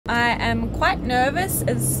am quite nervous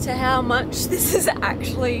as to how much this is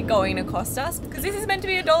actually going to cost us, because this is meant to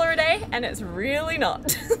be $1 a day and it's really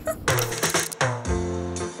not.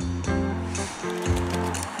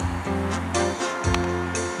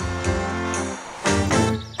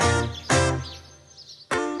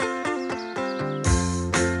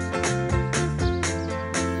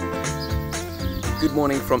 Good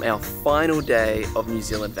morning from our final day of New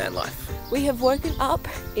Zealand van life. We have woken up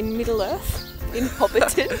in Middle Earth in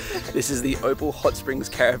Hobbiton. This is the Opal Hot Springs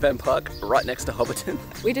Caravan Park right next to Hobbiton.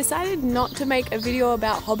 We decided not to make a video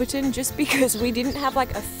about Hobbiton just because we didn't have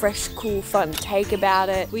like a fresh, cool, fun take about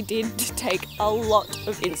it. We did take a lot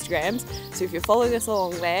of Instagrams, so if you're following us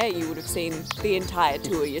along there, you would have seen the entire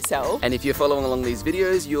tour yourself. And if you're following along these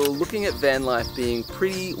videos, you're looking at van life being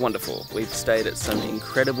pretty wonderful. We've stayed at some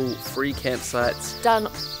incredible free campsites, done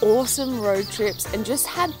awesome road trips, and just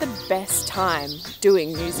had the best time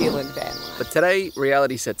doing New Zealand van life. But today,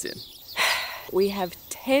 reality sets in. We have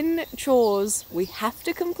 10 chores we have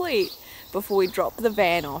to complete before we drop the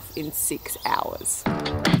van off in 6 hours.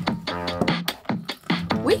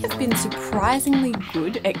 We have been surprisingly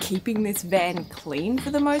good at keeping this van clean for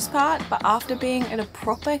the most part, but after being at a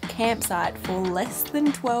proper campsite for less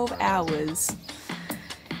than 12 hours,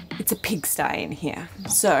 it's a pigsty in here.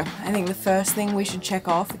 So I think the first thing we should check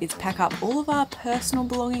off is pack up all of our personal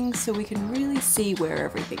belongings so we can really see where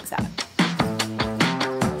everything's at.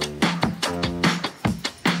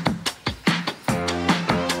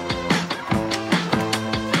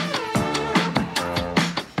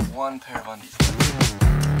 One pair of undies.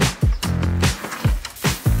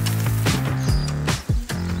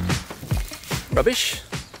 Rubbish?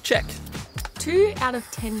 Check. 2 out of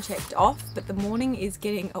 10 checked off, but the morning is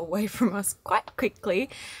getting away from us quite quickly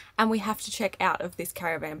and we have to check out of this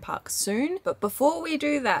caravan park soon. But before we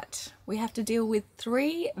do that, we have to deal with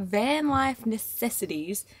 3 van life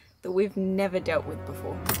necessities that we've never dealt with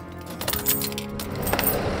before.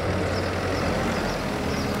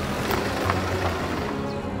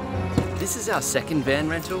 This is our second van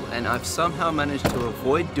rental and I've somehow managed to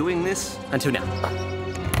avoid doing this until now.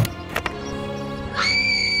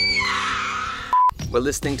 We're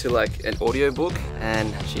listening to like an audiobook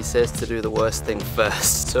and she says to do the worst thing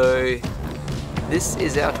first. So this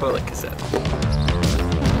is our toilet cassette.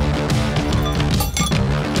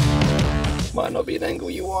 Might not be an angle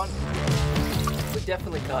you want. We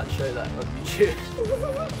definitely can't show that on YouTube.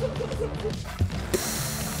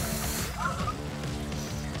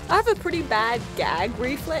 I have a pretty bad gag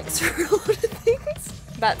reflex for a lot of things.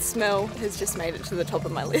 That smell has just made it to the top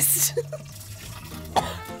of my list.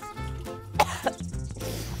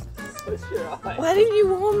 Why didn't you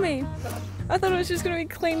warn me? I thought it was just going to be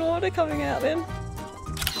clean water coming out then.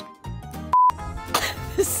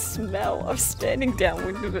 The smell of standing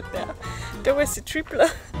downwind of it now. Does a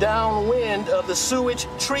tripler. Downwind of the sewage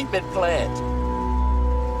treatment plant.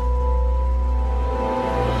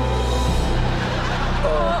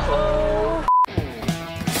 Uh-oh.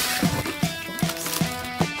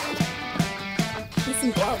 Need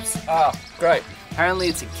some gloves. Oh, great. Apparently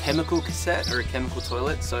it's a chemical cassette or a chemical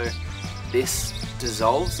toilet, so this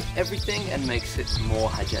dissolves everything and makes it more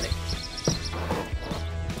hygienic.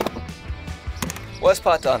 Worst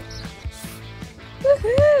part done.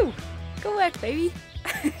 Woohoo! Go work, baby.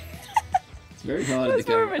 It's very hard That's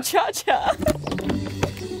more of a cha-cha.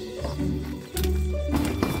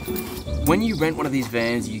 When you rent one of these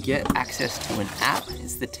vans, you get access to an app.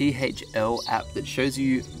 It's the THL app that shows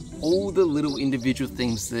you all the little individual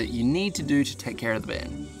things that you need to do to take care of the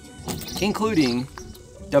van, including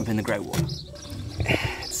dump in the grey water.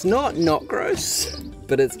 It's not gross,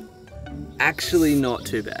 but it's actually not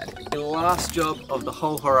too bad. The last job of the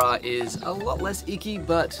whole hurrah is a lot less icky,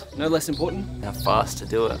 but no less important. How fast to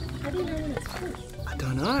do it. How do you know when it's full? I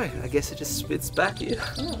don't know, I guess it just spits back here.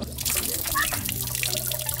 Oh.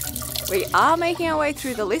 We are making our way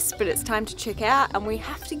through the list, but it's time to check out and we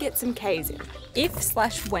have to get some Ks in.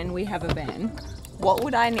 If/when we have a van, what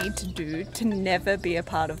would I need to do to never be a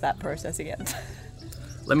part of that process again?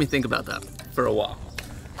 Let me think about that for a while.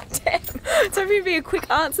 Damn, so it'd be a quick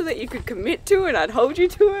answer that you could commit to and I'd hold you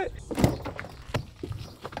to it.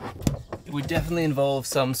 It would definitely involve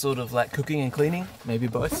some sort of like cooking and cleaning, maybe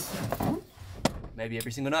both. Maybe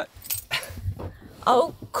every single night.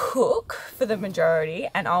 I'll cook for the majority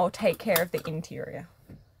and I'll take care of the interior.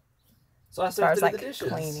 So I As far as do like the dishes.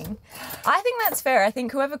 cleaning. I think that's fair. I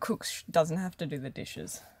think whoever cooks doesn't have to do the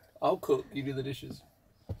dishes. I'll cook, you do the dishes.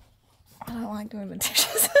 I don't like doing the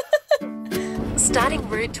dishes. Starting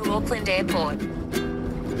route to Auckland Airport.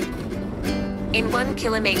 In 1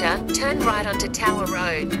 kilometre, turn right onto Tower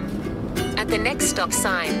Road. At the next stop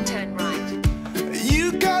sign, turn right.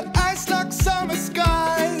 You got ice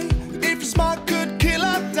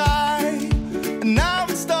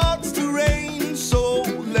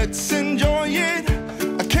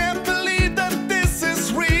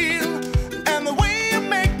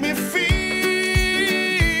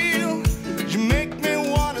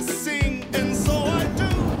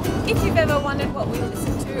recommended what we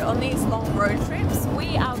listen to on these long road trips.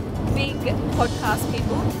 We are big podcast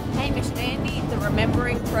people. Hamish and Andy, the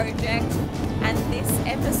Remembering Project, and this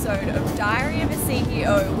episode of Diary of a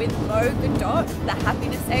CEO with Mo Godot, the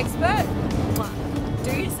happiness expert. Mwah.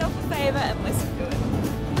 Do yourself a favour and listen to it.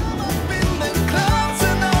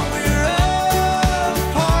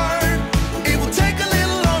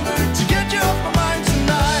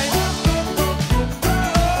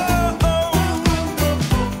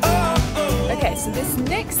 So this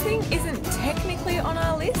next thing isn't technically on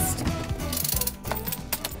our list.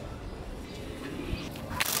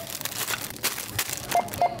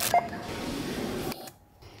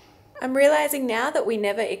 I'm realizing now that we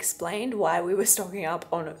never explained why we were stocking up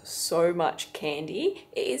on so much candy.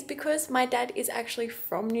 It is because my dad is actually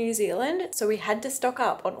from New Zealand, so we had to stock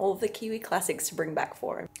up on all of the Kiwi classics to bring back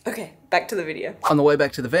for him. Okay, back to the video. On the way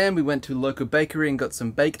back to the van, we went to a local bakery and got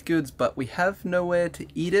some baked goods, but we have nowhere to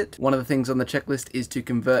eat it. One of the things on the checklist is to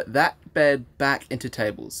convert that bed back into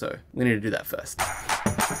tables, so we need to do that first.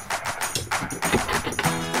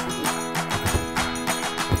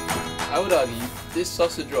 I would argue this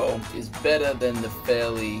sausage roll is better than the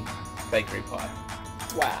Fairly bakery pie.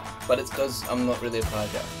 Wow. But it's because I'm not really a pie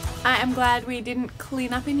guy. I am glad we didn't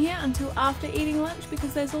clean up in here until after eating lunch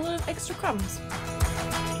because there's a lot of extra crumbs.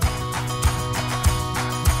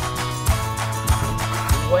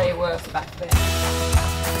 Way worse back there.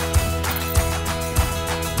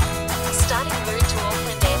 Starting route to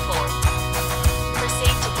Auckland Airport.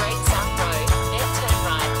 Proceed to Great South Road, then turn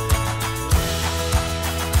right.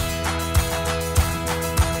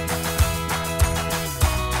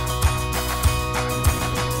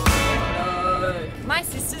 My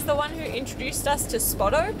sister's the one who introduced us to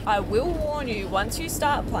Spotto. I will warn you, once you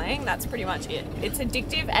start playing, that's pretty much it. It's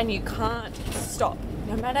addictive and you can't stop.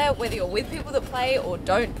 No matter whether you're with people that play or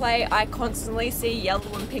don't play, I constantly see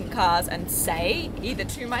yellow and pink cars and say, either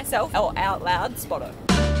to myself or out loud, Spotto.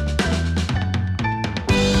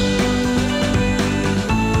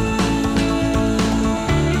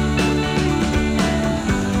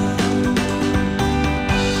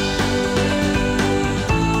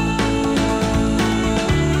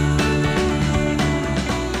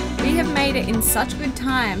 In such good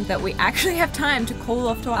time that we actually have time to call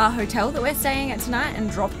off to our hotel that we're staying at tonight and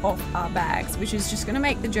drop off our bags, which is just going to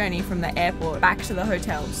make the journey from the airport back to the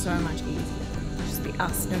hotel so much easier. Just be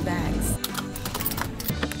us, no bags.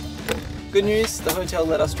 Good news, the hotel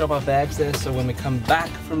let us drop our bags there, so when we come back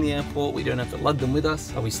from the airport we don't have to lug them with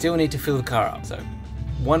us, but we still need to fill the car up, so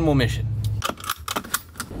one more mission.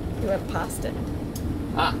 You went past it.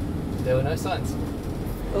 Ah, there were no signs.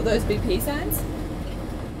 All those BP signs?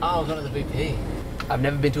 Oh, I've gone to the BP. I've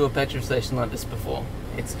never been to a petrol station like this before.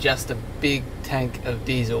 It's just a big tank of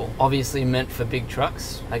diesel, obviously meant for big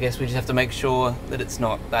trucks. I guess we just have to make sure that it's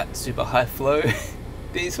not that super high flow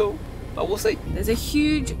diesel, but we'll see. There's a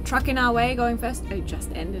huge truck in our way going first. It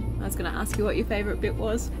just ended. I was going to ask you what your favourite bit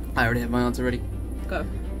was. I already have my answer ready. Go.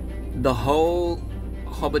 The whole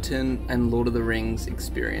Hobbiton and Lord of the Rings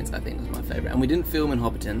experience I think was my favourite, and we didn't film in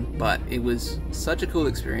Hobbiton, but it was such a cool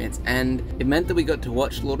experience, and it meant that we got to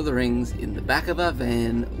watch Lord of the Rings in the back of our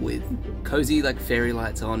van with cozy like fairy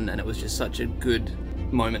lights on, and it was just such a good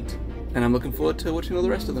moment. And I'm looking forward to watching all the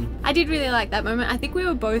rest of them. I did really like that moment. I think we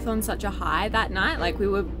were both on such a high that night. Like, we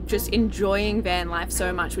were just enjoying van life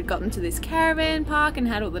so much. We'd gotten to this caravan park and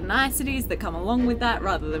had all the niceties that come along with that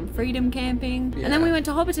rather than freedom camping. Yeah. And then we went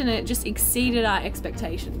to Hobbiton and it just exceeded our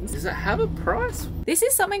expectations. Does it have a price? This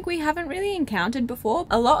is something we haven't really encountered before.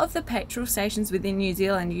 A lot of the petrol stations within New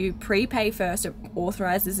Zealand, you prepay first, it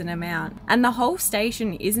authorises an amount. And the whole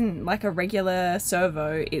station isn't like a regular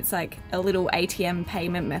servo. It's like a little ATM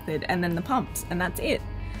payment method and then the pumps, and that's it.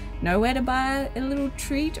 Nowhere to buy a little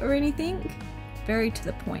treat or anything. Very to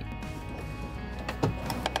the point.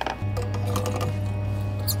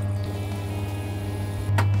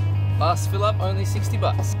 Last fill up, only 60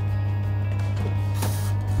 bucks.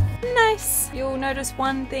 Nice. You'll notice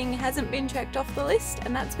one thing hasn't been checked off the list,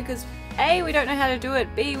 and that's because A, we don't know how to do it,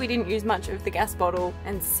 B, we didn't use much of the gas bottle,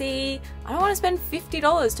 and C, I don't want to spend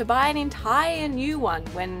 $50 to buy an entire new one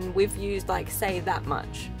when we've used, like, say, that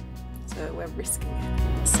much. So we're risking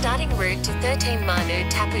it. Starting route to 13 Manu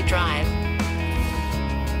Tapu Drive.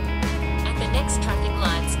 At the next traffic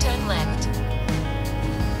lights, turn left.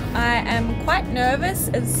 I am quite nervous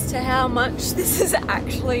as to how much this is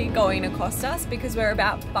actually going to cost us because we're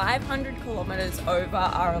about 500 kilometres over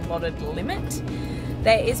our allotted limit.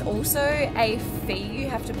 There is also a fee you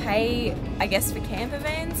have to pay, I guess, for camper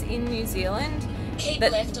vans in New Zealand. Keep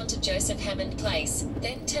left onto Joseph Hammond Place,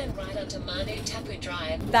 then turn right onto Manu Tapu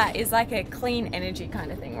Drive. That is like a clean energy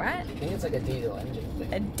kind of thing, right? I think it's like a diesel engine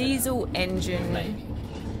thing. A diesel engine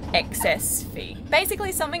excess fee.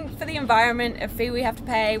 Basically something for the environment, a fee we have to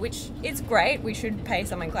pay, which is great. We should pay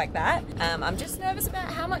something like that. I'm just nervous about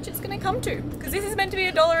how much it's going to come to, because this is meant to be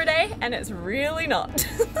 $1 a day and it's really not.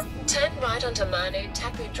 Turn right onto Manu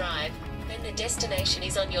Tapu Drive, then the destination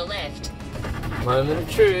is on your left. Moment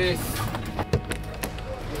of truth.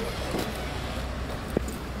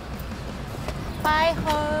 Bye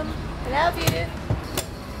home. I love you.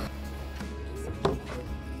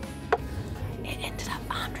 It ended up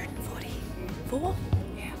 $144.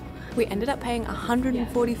 Yeah. We ended up paying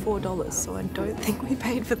 $144, so I don't think we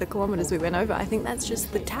paid for the kilometers we went over. I think that's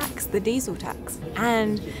just the tax, the diesel tax.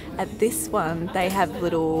 And at this one, they have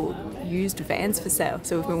little used vans for sale.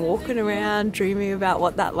 So we've been walking around dreaming about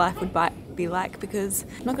what that life would be like, because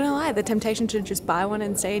I'm not gonna lie, the temptation to just buy one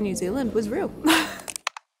and stay in New Zealand was real.